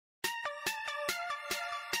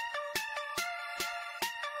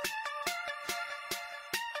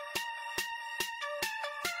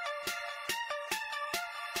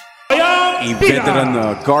a veteran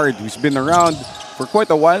guard who's been around for quite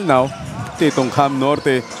a while now. Itong Cam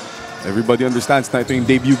Norte, everybody understands na ito yung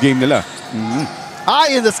debut game nila.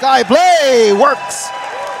 High in the sky play works.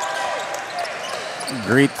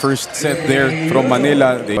 Great first set there from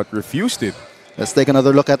Manila, but refused it. Let's take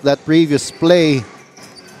another look at that previous play.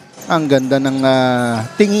 Ang ganda ng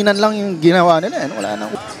tinginan lang yung ginawa nila. Wala nang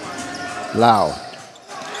Lau.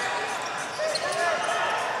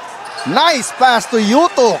 Nice pass to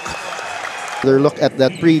Yutok. Another look at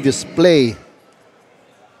that previous play.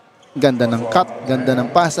 Ganda ng cut, ganda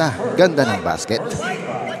ng pasa, ganda ng basket.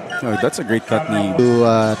 Oh, that's a great cut ni to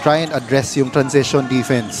try and address yung transition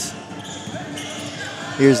defense.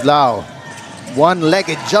 Here's Lau.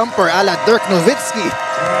 One-legged jumper a la Dirk Nowitzki.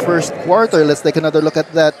 First quarter, let's take another look at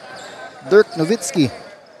that Dirk Nowitzki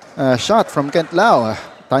shot from Kent Lau.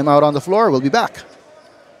 Timeout on the floor, we'll be back.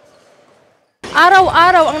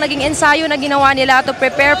 Araw-araw ang naging ensayo na ginawa nila to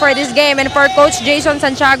prepare for this game. And for Coach Jason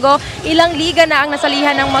Santiago, ilang liga na ang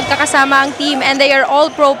nasalihan ng magkakasama ang team and they are all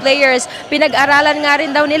pro players. Pinag-aralan nga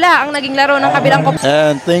rin daw nila ang naging laro ng kabilang kompanya.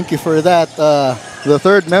 And thank you for that. The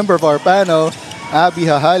third member of our panel, Abby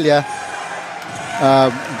Hahalya,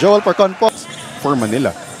 Joel Parcon for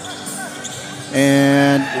Manila.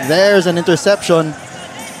 And there's an interception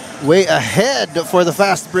way ahead for the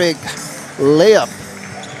fast break layup.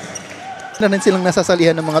 Na rin silang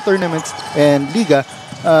nasasalihan ng mga tournaments and liga,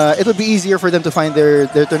 it would be easier for them to find their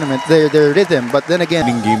tournament, their rhythm. But then again,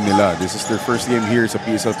 game nila. This is their first game here sa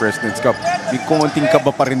PSL President's Cup. May konting kaba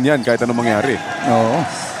pa rin yan kahit anong mangyari. Oh,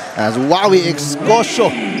 as Wawi Excosio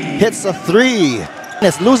hits a three.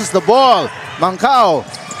 Loses the ball. Mancao.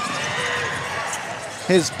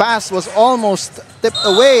 His pass was almost tipped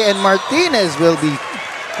away and Martinez will be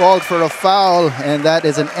called for a foul, and that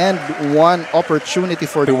is an end one opportunity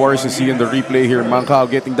for the Warriors to see in the replay here. Mancao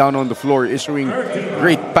getting down on the floor, issuing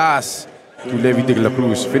great pass to Levi de la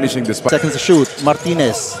Cruz, finishing the spot. Seconds to shoot.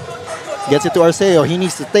 Martinez gets it to Arceo. He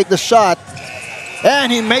needs to take the shot, and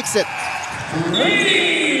he makes it.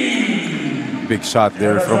 Big shot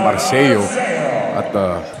there from Arceo. At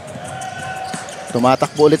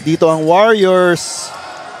tumatakbo ulit dito ang Warriors.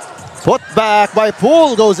 Put back by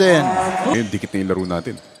Poole goes in. Yung dikit na yung laro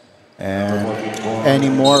natin. And any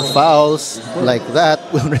more fouls like that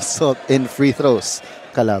will result in free throws.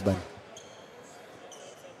 Kalaban.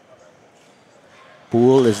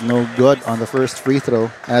 Poole is no good on the first free throw.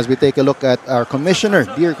 As we take a look at our commissioner,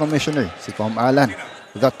 dear commissioner, si Com Alan,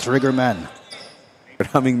 the trigger man.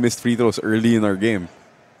 Maraming missed free throws early in our game.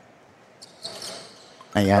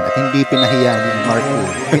 Ayan, at hindi pinahiya ni Mark Poole.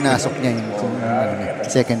 Pinasok niya yung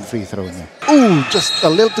second free throw niya. Ooh, just a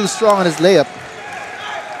little too strong on his layup.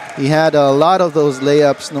 He had a lot of those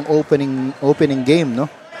layups nung opening game,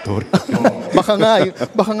 no? baka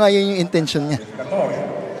nga yun yung intention niya.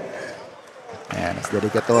 And as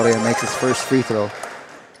Dedicatoria makes his first free throw.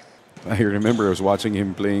 I remember I was watching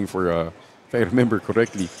him playing for, if I remember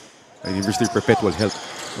correctly, University of Perpetual Health.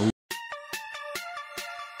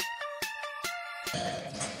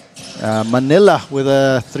 Manila with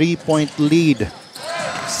a 3-point lead.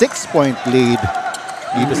 6-point lead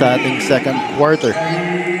dito sa ating second quarter.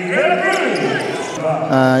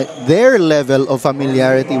 Their level of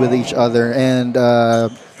familiarity with each other and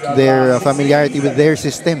their familiarity with their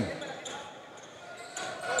system.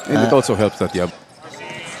 And it also helps that, yeah.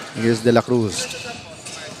 Here's De La Cruz.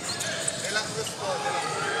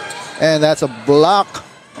 And that's a block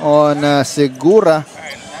on Segura.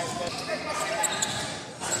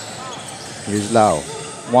 Here's Lau.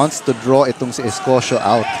 Wants to draw itong si Escosio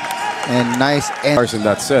out. And nice end. In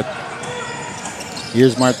that set.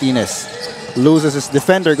 Here's Martinez. Loses his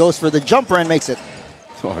defender. Goes for the jumper and makes it.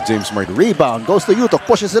 Oh, James Martin. Rebound. Goes to Yutok.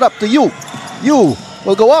 Pushes it up to Yu. Yu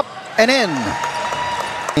will go up and in.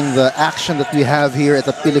 The action that we have here at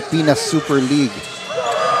the Pilipinas Super League.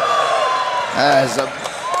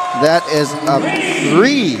 That is a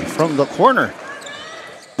three from the corner.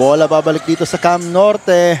 Bola babalik dito sa Cam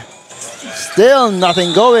Norte. Still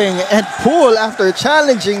nothing going, and Poole, after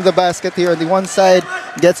challenging the basket here on the one side,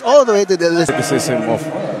 gets all the way to the other. Criticism of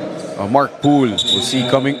Mark Poole. We'll see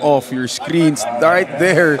coming off your screens right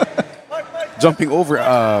there. Jumping over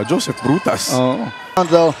Joseph Brutas.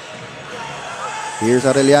 Though, here's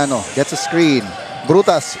Arellano, gets a screen.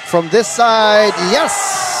 Brutas from this side, yes!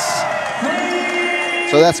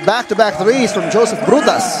 So that's back-to-back threes from Joseph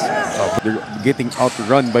Brutas. They're getting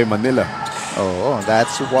outrun by Manila. Oh,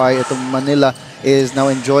 that's why itong Manila is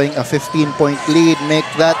now enjoying a 15-point lead. Make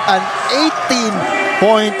that an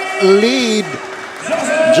 18-point lead.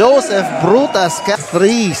 Joseph Brutas,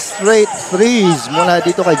 3 straight threes mula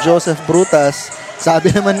dito kay Joseph Brutas.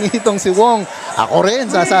 Sabi naman nitong si Wong, ako rin,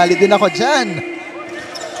 sasali din ako dyan.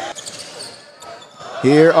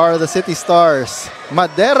 Here are the City Stars.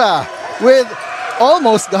 Madera with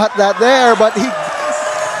almost got that there, but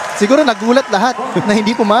siguro nagulat lahat na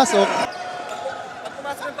hindi pumasok.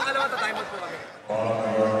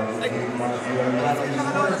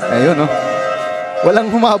 Ayun, no?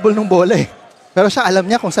 Walang humabol ng bola eh. Pero siya alam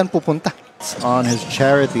niya kung saan pupunta. On his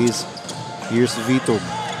charities, here's Vito.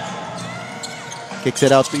 Kicks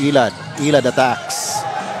it out to Ilad. Ilad attacks.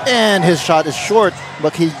 And his shot is short,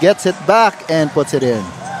 but he gets it back and puts it in.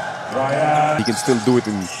 He can still do it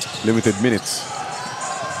in limited minutes.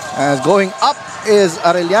 As going up is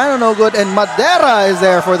Arellano, no good, and Madera is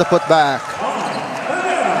there for the putback.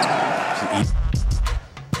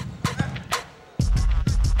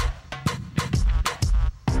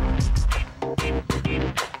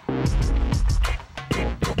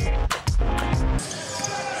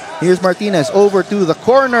 Here's Martinez over to the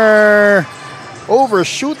corner.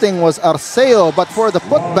 Overshooting was Arceo, but for the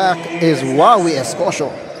putback is Wawi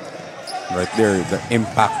Escocio. Right there, the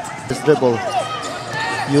impact. This dribble.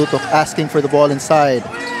 Yutok asking for the ball inside.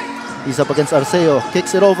 He's up against Arceo.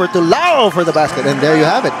 Kicks it over to Lao for the basket, and there you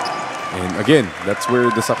have it. And again, that's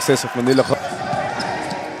where the success of Manila comes.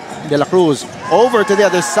 De La Cruz over to the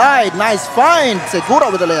other side. Nice find.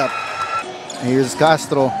 Segura with the layup. Here's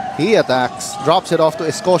Castro. He attacks. Drops it off to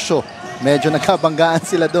Escocio. Medyo nagkabanggaan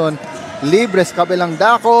sila doon. Libres kabilang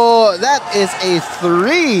dako. That is a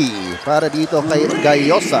 3 para dito kay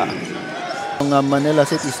Gayosa. Ang Manila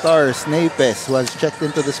City Stars, Napes, was checked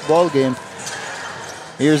into this ball game.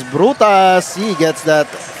 Here's Brutas. He gets that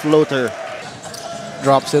floater.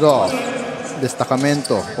 Drops it off.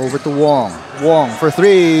 Destacamento over to Wong. Wong for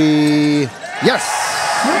 3. Yes!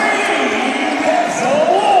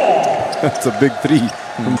 That's a big 3.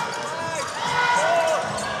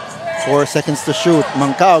 4 seconds to shoot.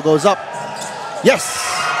 Mancao goes up. Yes!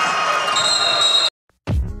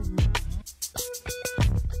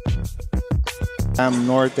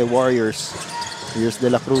 Norte Warriors. Here's De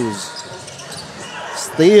La Cruz.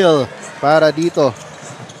 Steal para dito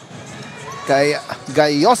kay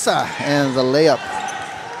Gayosa, and the layup.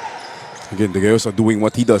 Again, the Gayosa doing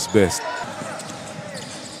what he does best.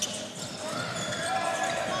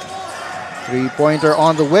 Three-pointer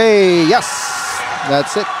on the way. Yes!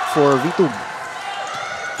 That's it for Vitug.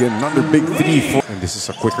 Again, another big 3. And this is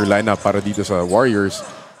a quicker lineup para dito sa Warriors.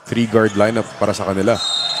 3-guard lineup para sa kanila.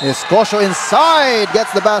 Escocio inside.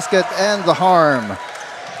 Gets the basket and the harm.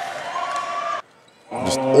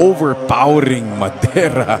 Just overpowering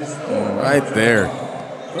Madera. Right there.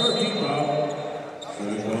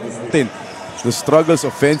 The struggles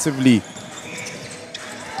offensively.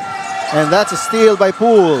 And that's a steal by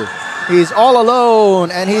Poole. He's all alone,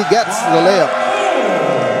 and he gets the layup,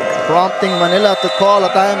 prompting Manila to call a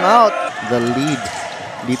timeout. The lead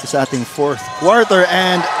dito sa ating fourth quarter,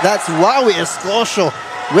 and that's Wawi Escocio.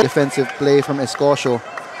 With defensive play from Escocio.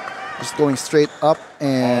 Just going straight up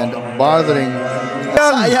and bothering.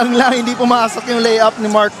 Sayang lang, hindi pumasok yung layup ni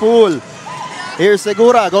Mark Poole. Here's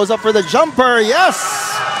Segura, goes up for the jumper. Yes!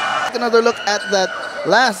 Another look at that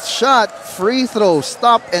last shot. Free throw,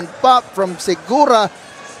 stop and pop from Segura.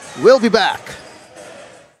 We'll be back.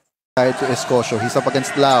 Side to Escocio. He's up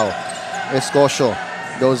against Lao. Escocio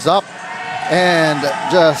goes up and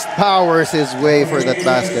just powers his way for that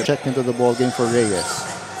basket. Checked into the ball game for Reyes.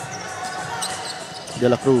 De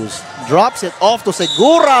La Cruz drops it off to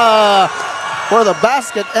Segura for the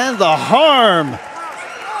basket and the harm.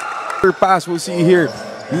 Pass we'll see here.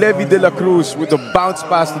 Levi De La Cruz with the bounce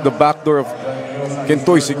pass to the back door of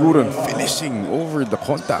Kentoy Seguron, finishing over the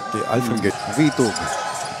contact. Alfred Vito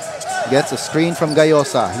gets a screen from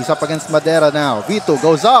Gayosa. He's up against Madera now. Vito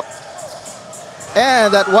goes up.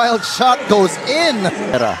 And that wild shot goes in.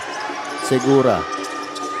 Segura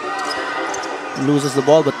loses the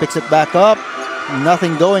ball but picks it back up.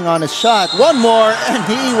 Nothing going on his shot. One more and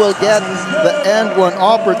he will get the end one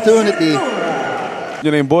opportunity.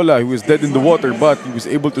 Yun na yung bola. He was dead in the water but he was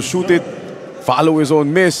able to shoot it, follow his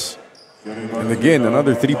own miss. And again,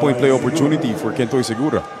 another 3-point play opportunity for Kentoy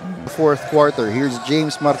Segura. Fourth quarter. Here's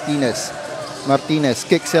James Martinez. Martinez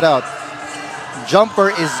kicks it out. Jumper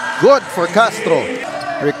is good for Castro.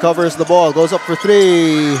 Recovers the ball. Goes up for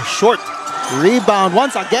 3. Short. Rebound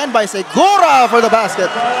once again by Segura for the basket.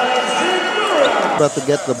 But to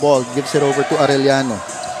get the ball, gives it over to Arellano.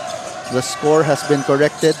 The score has been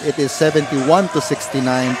corrected. It is 71-69.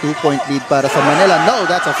 2-point lead para sa Manila. No,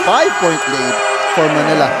 that's a 5-point lead for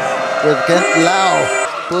Manila. With Kent Lao.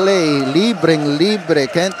 Play, libre.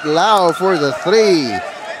 Kent Lao for the 3.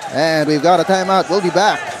 And we've got a timeout. We'll be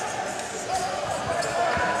back.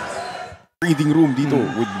 breathing room dito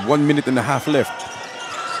with 1 minute and a half left.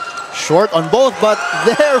 Short on both, but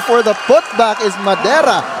there for the putback is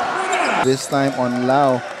Madera. This time on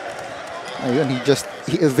Lau. Ayun,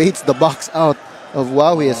 he evades the box out of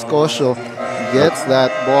Wawi Escosio. Gets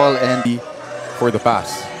that ball and for the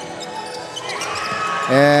pass.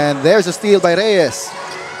 And there's a steal by Reyes.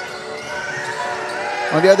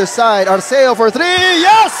 On the other side, Arceo for three.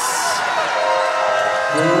 Yes!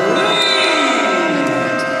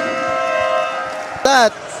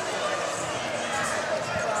 That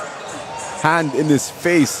Hand in his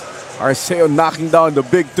face. Arceo knocking down the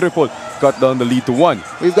big triple. Cut down the lead to 1.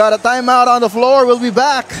 we've got a timeout on the floor. We'll be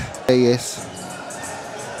back. Reyes.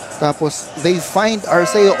 Tapos they find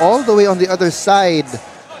Arceo all the way on the other side.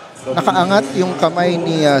 Nakaangat yung kamay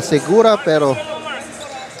ni Segura pero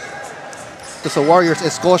to sa Warriors.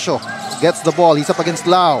 Escosio gets the ball. He's up against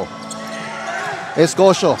Lau.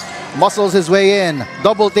 Escosio muscles his way in.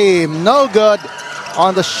 Double team. No good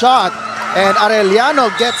on the shot. And Arellano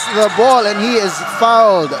gets the ball and he is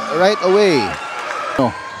fouled right away.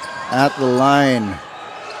 At the line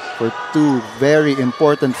for 2 very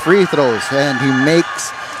important free throws. And he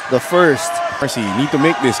makes the first. Marcy, need to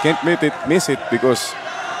make this. Can't miss it because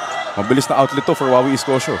mabilis na outlet to for Wawi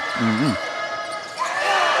Escosio.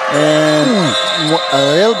 And a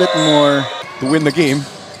little bit more To win the game.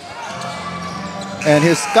 and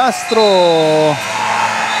here's Castro.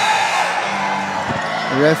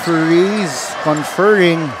 Referees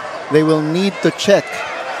conferring they will need to check.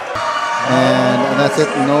 And that's it,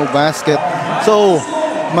 no basket. So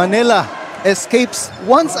Manila escapes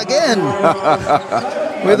once again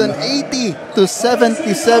with an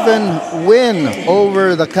 80-77 win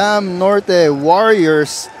over the Cam Norte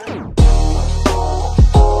Warriors.